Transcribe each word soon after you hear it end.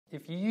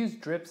If you use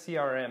Drip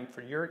CRM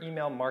for your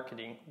email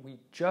marketing, we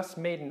just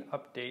made an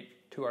update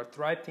to our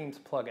Thrive Themes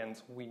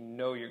plugins we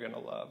know you're going to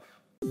love.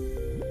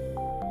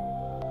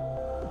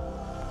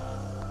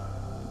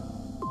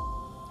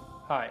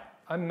 Hi,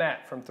 I'm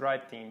Matt from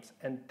Thrive Themes,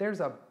 and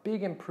there's a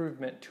big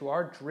improvement to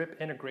our Drip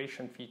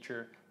integration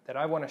feature that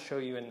I want to show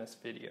you in this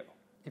video.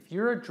 If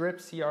you're a Drip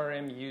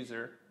CRM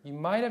user, you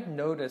might have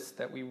noticed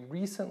that we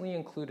recently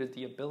included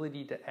the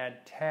ability to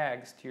add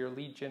tags to your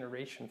lead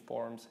generation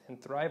forms in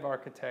Thrive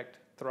Architect,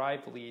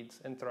 Thrive Leads,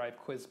 and Thrive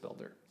Quiz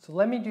Builder. So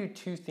let me do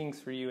two things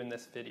for you in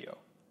this video.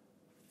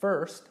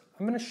 First,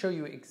 I'm going to show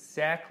you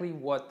exactly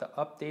what the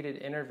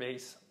updated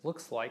interface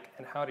looks like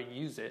and how to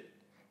use it.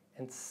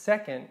 And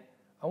second,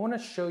 I want to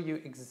show you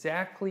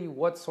exactly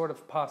what sort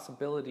of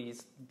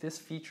possibilities this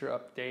feature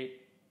update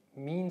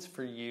means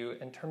for you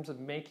in terms of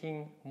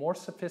making more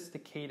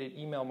sophisticated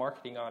email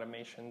marketing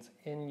automations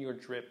in your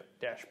Drip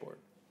dashboard.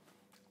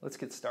 Let's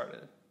get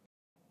started.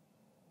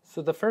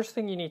 So the first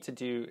thing you need to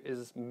do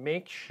is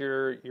make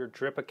sure your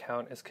Drip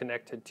account is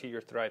connected to your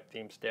Thrive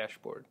Themes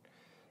dashboard.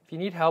 If you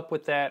need help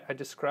with that, I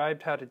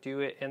described how to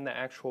do it in the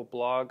actual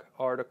blog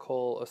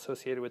article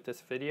associated with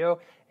this video,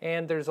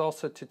 and there's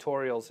also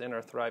tutorials in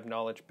our Thrive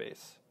knowledge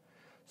base.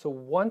 So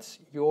once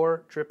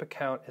your Drip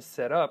account is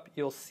set up,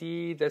 you'll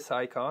see this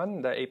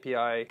icon, the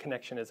API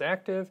connection is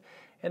active,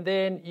 and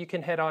then you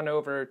can head on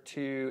over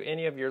to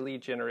any of your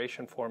lead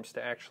generation forms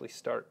to actually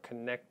start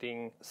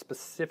connecting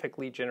specific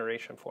lead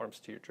generation forms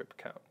to your Drip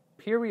account.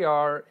 Here we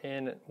are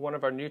in one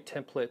of our new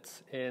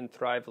templates in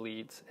Thrive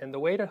Leads, and the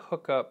way to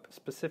hook up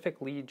specific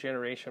lead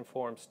generation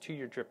forms to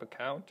your Drip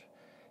account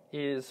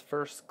is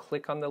first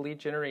click on the lead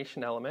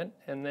generation element,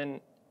 and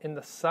then in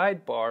the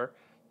sidebar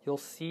you'll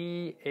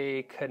see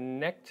a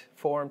connect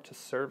form to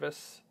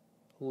service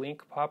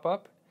link pop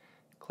up.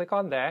 Click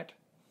on that,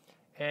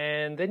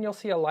 and then you'll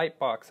see a light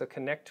box, a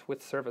connect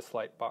with service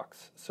light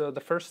box. So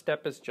the first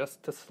step is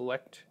just to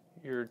select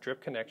your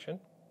Drip connection.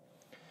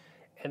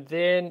 And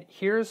then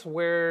here's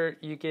where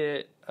you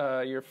get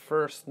your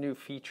first new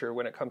feature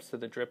when it comes to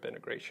the Drip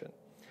integration.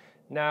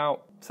 Now,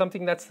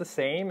 something that's the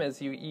same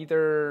is you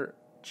either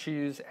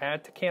choose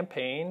add to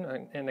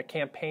campaign, and a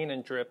campaign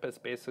in Drip is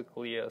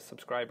basically a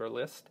subscriber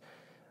list.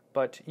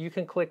 But you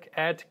can click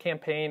add to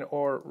campaign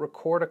or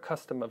record a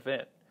custom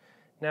event.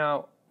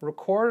 Now,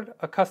 record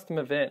a custom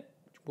event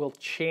will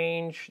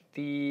change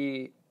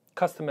the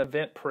custom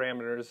event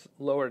parameters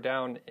lower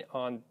down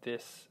on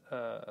this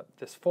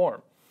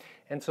form.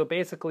 And so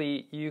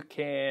basically you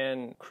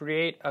can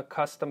create a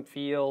custom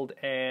field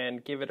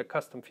and give it a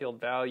custom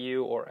field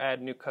value or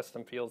add new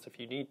custom fields if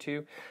you need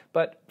to.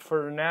 But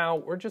for now,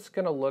 we're just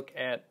going to look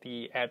at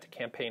the add to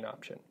campaign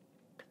option.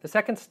 The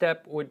second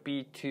step would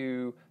be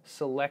to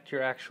select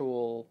your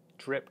actual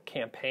Drip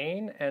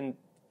campaign, and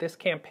this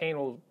campaign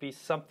will be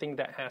something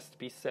that has to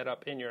be set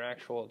up in your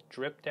actual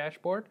Drip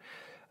dashboard.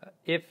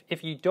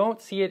 If you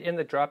don't see it in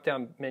the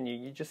drop-down menu,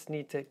 you just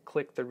need to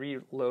click the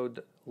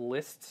Reload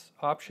Lists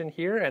option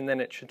here, and then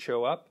it should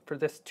show up. For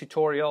this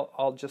tutorial,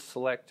 I'll just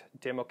select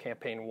Demo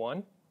Campaign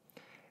 1.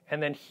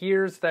 And then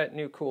here's that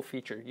new cool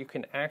feature. You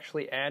can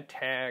actually add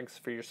tags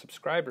for your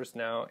subscribers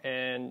now,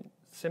 and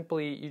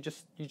simply you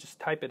just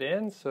type it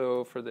in.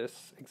 So for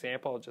this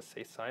example, I'll just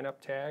say sign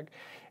up tag.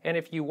 And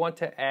if you want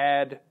to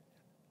add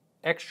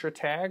extra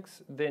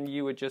tags, then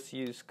you would just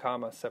use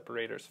comma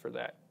separators for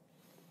that.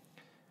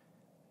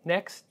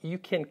 Next, you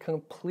can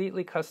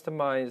completely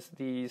customize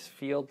these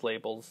field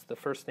labels, the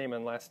first name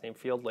and last name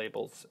field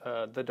labels.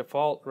 The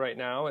default right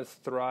now is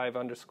Thrive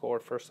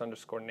 _ first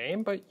 _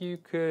 name, but you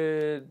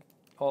could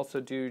also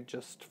do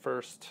just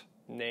first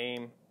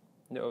name,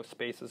 no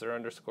spaces or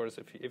underscores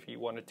if you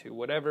wanted to.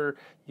 Whatever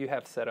you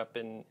have set up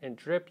in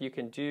Drip, you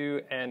can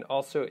do. And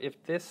also,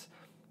 if this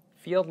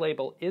field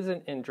label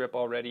isn't in Drip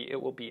already,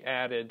 it will be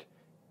added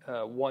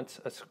once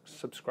a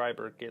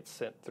subscriber gets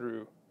sent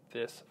through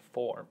this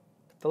form.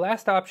 The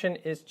last option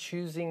is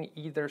choosing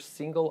either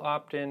single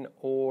opt-in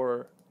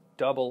or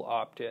double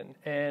opt-in.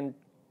 And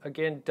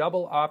again,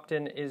 double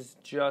opt-in is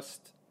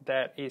just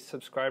that a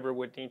subscriber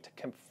would need to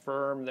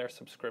confirm their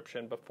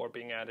subscription before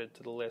being added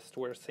to the list,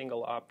 where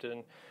single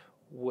opt-in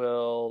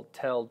will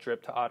tell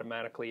Drip to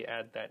automatically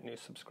add that new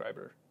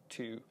subscriber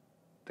to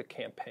the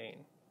campaign.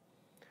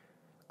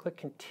 Click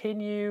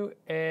continue,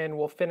 and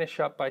we'll finish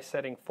up by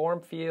setting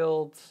form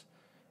fields.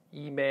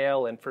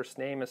 Email and first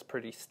name is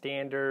pretty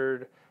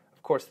standard.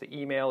 Of course, the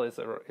email is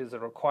a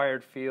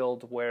required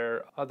field,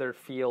 where other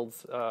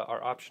fields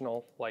are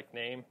optional, like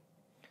name.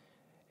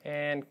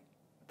 And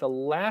the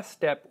last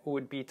step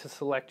would be to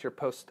select your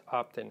post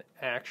opt-in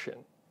action.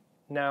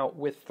 Now,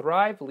 with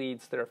Thrive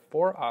Leads, there are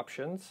 4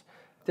 options.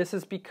 This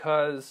is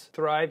because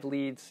Thrive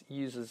Leads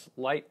uses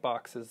light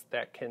boxes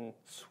that can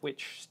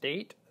switch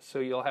state. So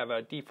you'll have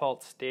a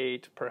default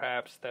state,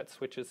 perhaps, that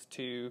switches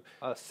to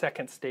a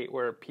second state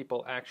where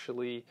people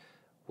actually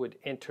would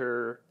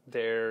enter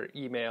their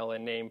email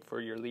and name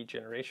for your lead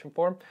generation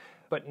form.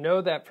 But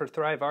know that for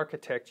Thrive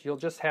Architect, you'll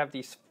just have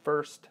these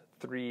first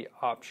 3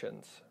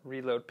 options: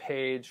 reload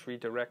page,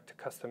 redirect to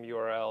custom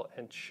URL,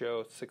 and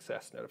show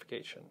success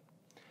notification.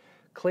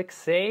 Click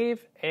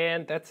Save,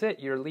 and that's it.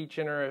 Your lead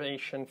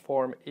generation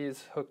form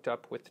is hooked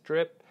up with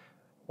Drip.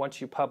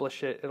 Once you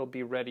publish it, it'll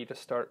be ready to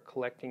start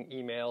collecting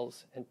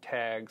emails and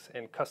tags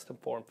and custom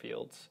form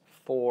fields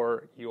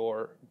for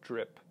your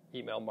Drip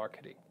email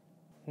marketing.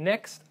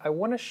 Next, I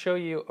want to show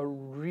you a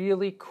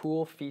really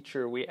cool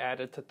feature we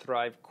added to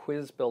Thrive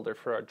Quiz Builder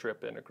for our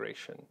Drip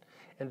integration,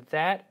 and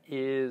that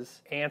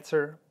is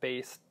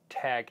answer-based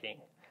tagging.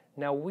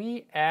 Now,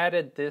 we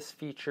added this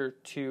feature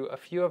to a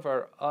few of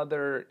our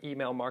other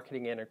email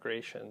marketing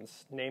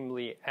integrations,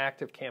 namely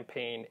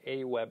ActiveCampaign,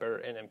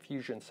 Aweber, and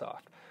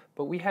Infusionsoft.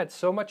 But we had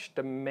so much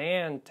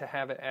demand to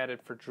have it added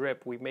for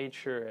Drip, we made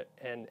sure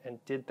and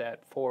did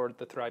that for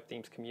the Thrive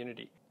Themes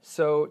community.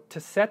 So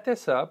to set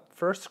this up,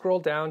 first scroll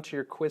down to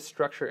your quiz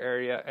structure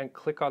area and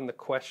click on the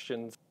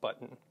questions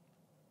button.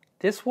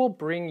 This will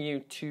bring you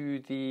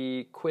to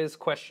the quiz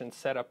question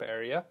setup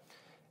area.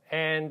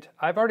 And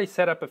I've already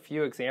set up a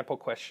few example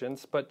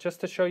questions, but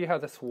just to show you how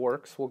this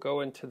works, we'll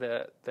go into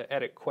the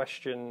edit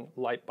question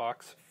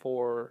lightbox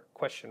for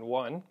question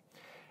 1.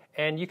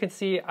 And you can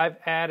see I've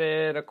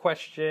added a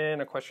question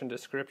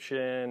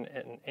description,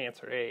 and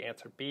answer A,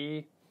 answer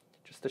B,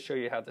 just to show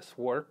you how this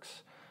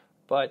works.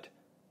 But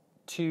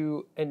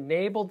to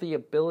enable the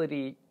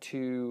ability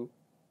to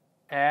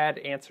add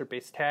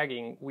answer-based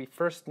tagging, we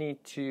first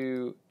need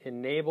to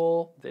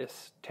enable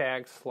this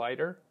tag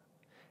slider,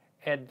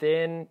 and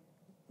then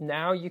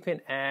now you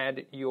can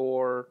add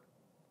your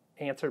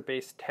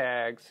answer-based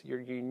tags, your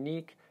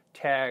unique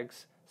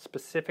tags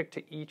specific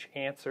to each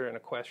answer in a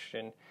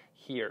question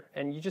here.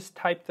 And you just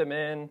type them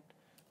in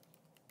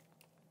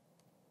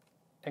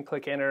and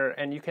click enter,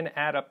 and you can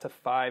add up to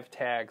 5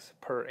 tags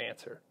per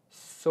answer.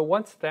 So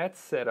once that's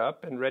set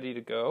up and ready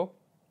to go,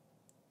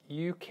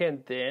 you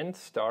can then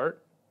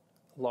start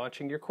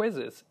launching your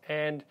quizzes.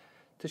 And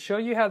to show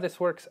you how this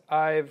works,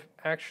 I've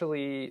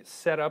actually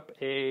set up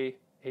a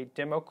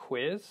demo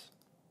quiz,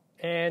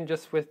 and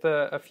just with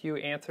a few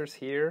answers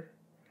here.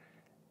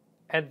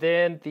 And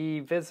then the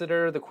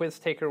visitor, the quiz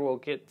taker, will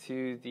get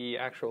to the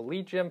actual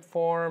lead gen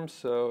form.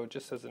 So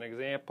just as an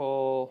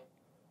example,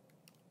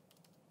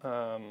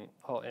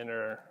 I'll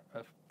enter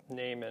a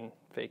name and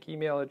fake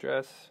email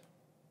address.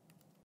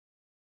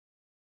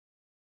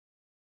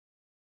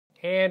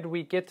 And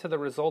we get to the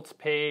results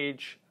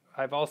page.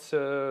 I've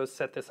also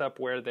set this up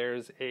where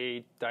there's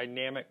a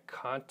dynamic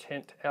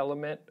content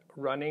element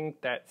running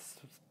that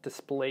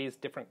displays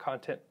different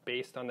content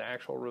based on the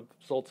actual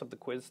results of the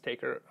quiz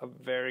taker. A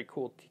very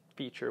cool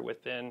feature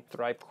within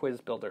Thrive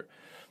Quiz Builder.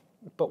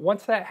 But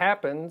once that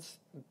happens,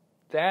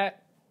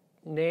 that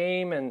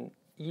name and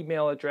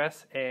email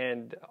address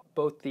and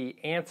both the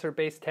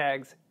answer-based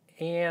tags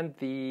and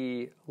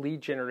the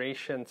lead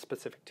generation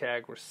specific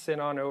tag were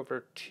sent on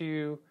over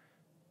to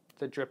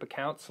the Drip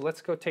account. So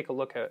let's go take a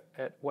look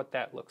at what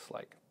that looks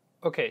like.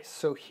 Okay,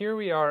 so here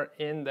we are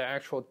in the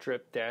actual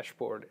Drip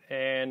dashboard,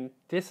 and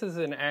this is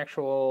an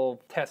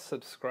actual test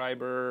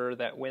subscriber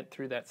that went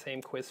through that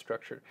same quiz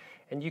structure.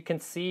 And you can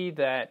see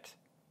that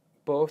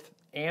both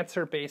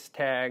answer-based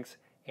tags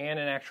and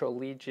an actual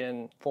lead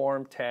gen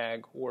form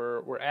tag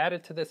were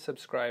added to this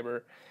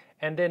subscriber.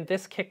 And then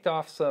this kicked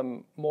off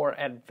some more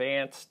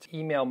advanced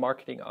email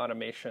marketing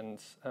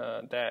automations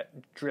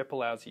that Drip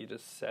allows you to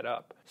set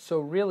up. So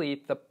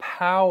really, the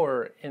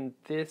power in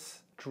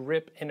this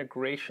Drip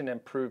integration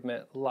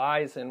improvement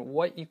lies in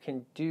what you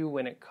can do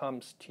when it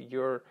comes to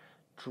your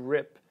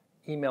Drip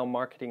email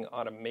marketing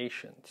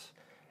automations.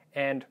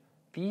 And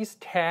these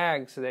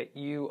tags that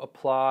you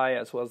apply,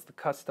 as well as the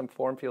custom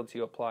form fields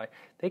you apply,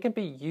 they can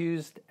be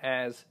used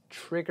as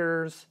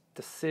triggers,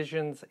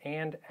 decisions,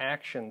 and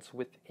actions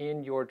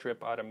within your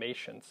Drip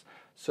automations.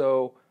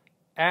 So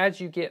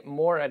as you get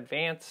more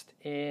advanced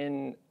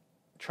in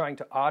trying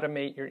to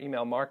automate your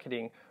email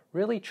marketing,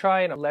 really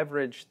try and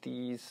leverage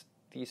these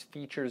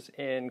features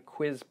in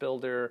Quiz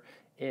Builder,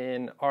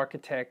 in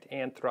Architect,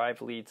 and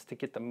Thrive Leads to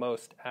get the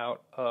most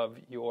out of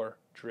your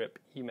Drip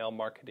email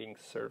marketing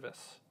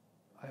service.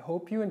 I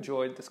hope you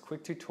enjoyed this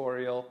quick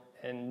tutorial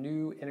and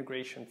new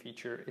integration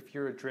feature if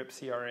you're a Drip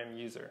CRM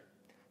user.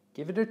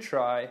 Give it a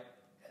try,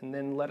 and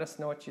then let us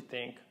know what you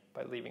think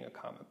by leaving a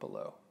comment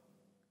below.